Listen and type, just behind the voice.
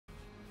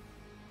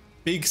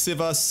Big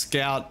Sivir,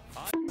 Scout,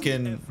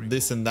 fucking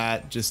this and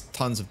that, just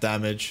tons of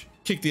damage.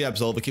 Kick the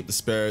Absolver, keep the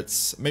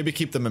Spirits, maybe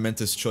keep the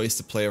Momentous Choice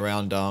to play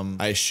around.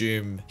 I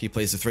assume he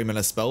plays a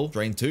 3-mana spell,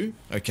 Drain 2.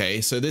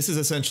 Okay, so this is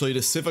essentially the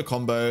Sivir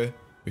combo.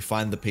 We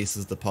find the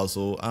pieces of the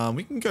puzzle.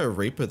 We can go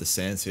Reaper the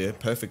Sands here,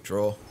 perfect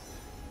draw.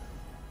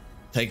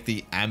 Take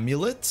the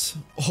Amulet.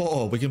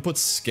 Oh, we can put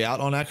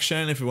Scout on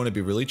action if we want to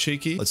be really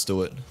cheeky. Let's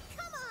do it.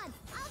 Come on,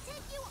 I'll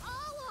take you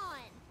all on.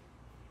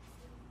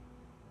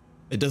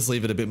 It does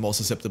leave it a bit more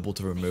susceptible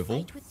to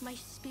removal.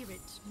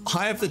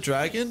 Eye of the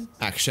Dragon,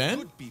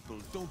 action.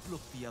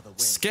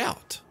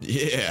 Scout,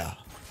 yeah.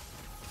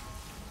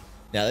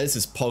 Now this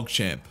is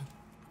PogChamp.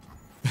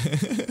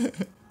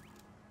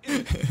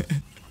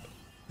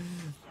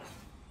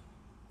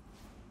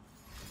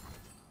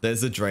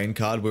 There's the drain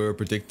card we were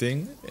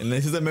predicting, and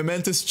this is a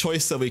Momentous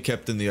Choice that we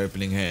kept in the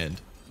opening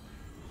hand.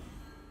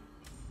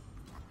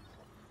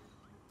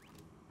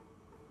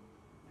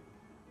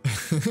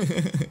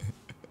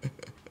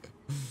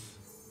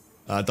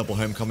 Double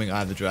Homecoming,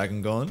 Eye of the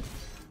Dragon gone.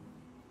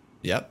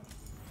 Yep.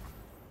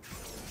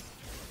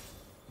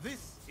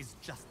 This is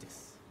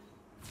justice.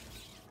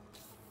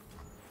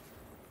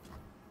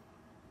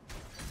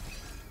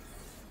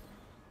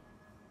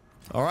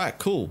 All right,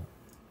 cool.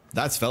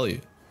 That's value.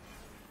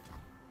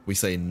 We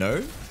say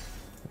no.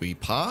 We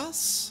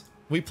pass.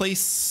 We play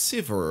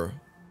Sivir.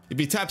 If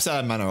he taps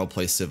out of mana, I'll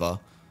play Sivir.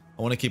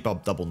 I want to keep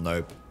up double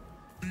nope.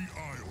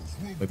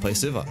 We play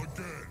Sivir.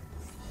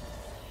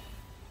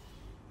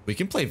 We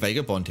can play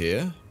Vagabond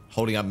here,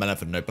 holding up mana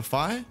for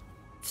Notify.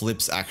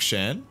 Flips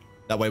action.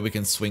 That way we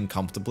can swing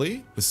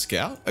comfortably with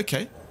Scout.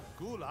 Okay.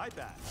 Cool, I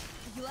bet.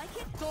 You like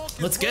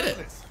it? Let's get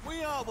it.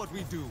 We are what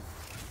we do.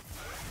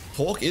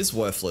 Talk is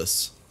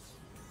worthless.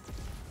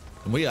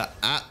 And we are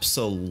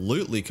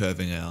absolutely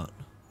curving out.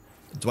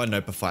 Do I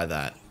Notify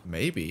that?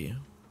 Maybe.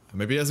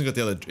 Maybe he hasn't got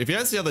the other... If he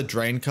has the other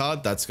drain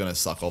card, that's going to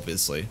suck,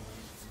 obviously.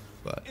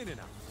 But... In and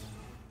out.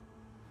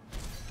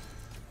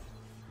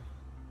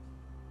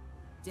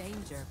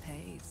 Danger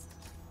pays.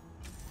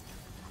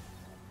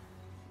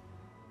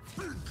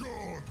 Be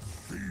gone,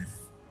 thief.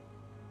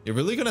 You're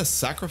really going to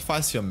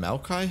sacrifice your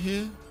Maokai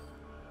here?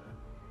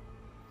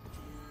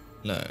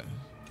 No.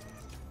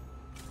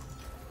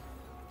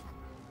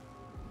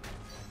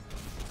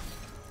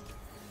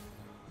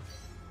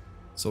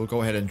 So we'll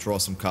go ahead and draw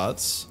some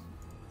cards.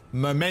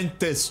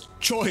 Momentous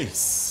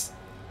Choice.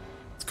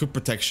 It's a good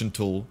protection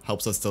tool.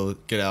 Helps us to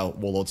get our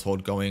Warlord's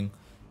Horde going.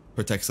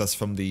 Protects us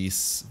from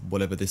these,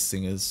 whatever this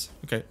thing is.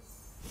 Okay.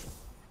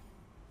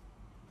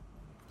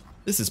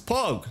 This is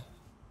Pog.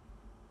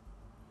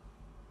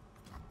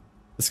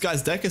 This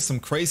guy's deck is some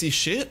crazy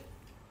shit.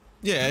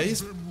 Yeah,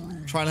 he's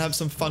trying to have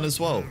some fun as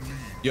well.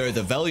 Yo,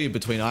 the value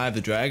between Eye of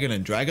the Dragon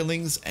and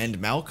Dragonlings and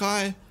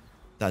Maokai?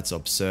 That's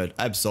absurd.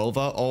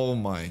 Absolver? Oh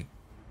my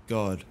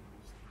god.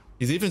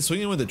 He's even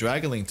swinging with the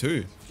Dragonling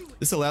too.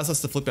 This allows us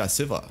to flip our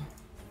Sivir.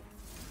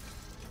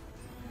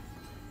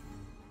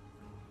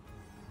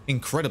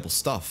 Incredible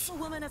stuff. A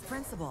woman of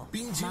principle.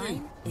 Bing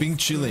chilling. Bing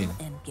chilling.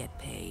 And get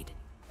paid.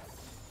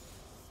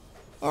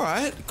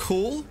 Alright,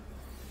 cool.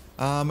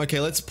 Okay,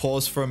 let's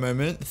pause for a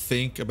moment.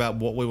 Think about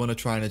what we want to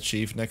try and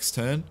achieve next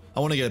turn. I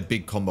want to get a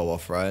big combo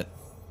off, right?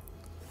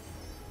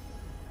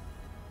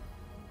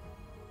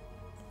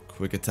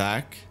 Quick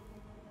attack.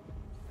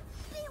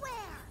 Beware,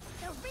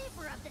 the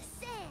Reaper of the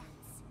Sands.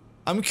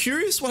 I'm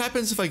curious what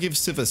happens if I give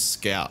Sivir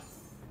Scout.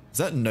 Is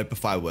that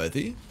Notify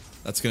worthy?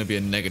 That's going to be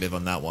a negative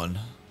on that one.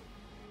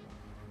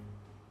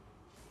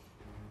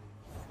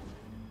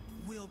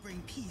 We'll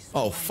bring peace.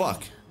 Oh,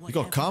 fuck. You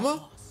got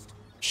Karma?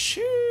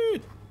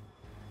 Shoot.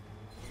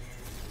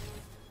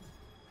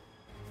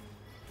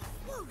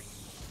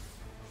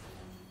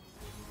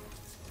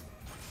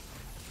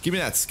 Give me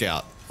that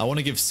Scout. I want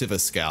to give Sivir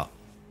Scout.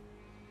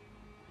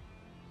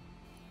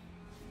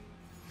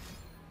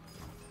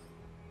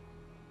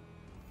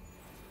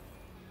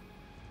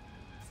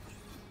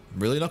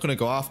 Really not going to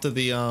go after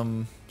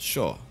the,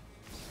 sure.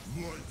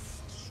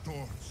 Life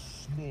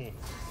starts small.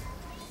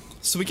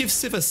 So we give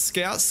Sivir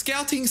Scout.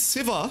 Scouting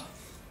Sivir.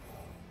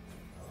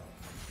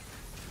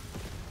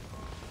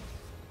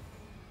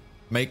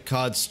 Make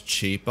cards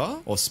cheaper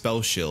or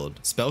Spell Shield?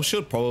 Spell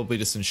Shield probably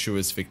just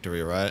ensures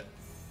victory, right?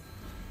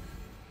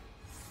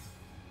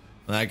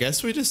 And I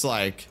guess we just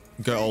like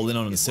go all in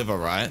on the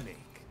Sivir, right?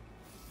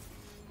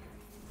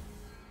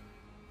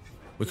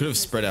 We could have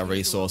spread our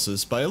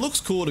resources, but it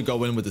looks cool to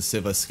go in with the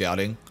Sivir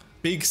scouting.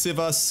 Big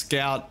Sivir,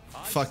 Scout,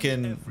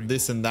 fucking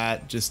this and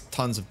that, just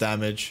tons of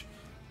damage.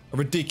 A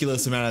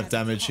ridiculous amount of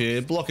damage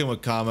here. Blocking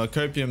with Karma,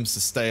 Copiums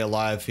to stay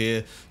alive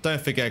here.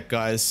 Don't forget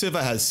guys,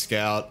 Sivir has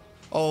Scout.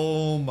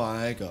 Oh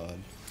my god.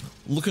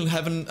 Looking,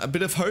 having a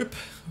bit of hope.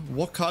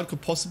 What card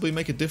could possibly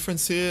make a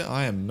difference here?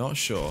 I am not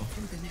sure.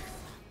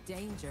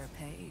 Danger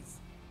pays.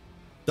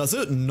 Does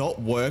it not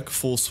work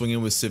full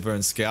swinging with Sivir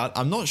and Scout?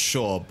 I'm not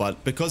sure,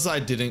 but because I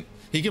didn't...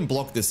 He can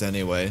block this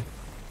anyway.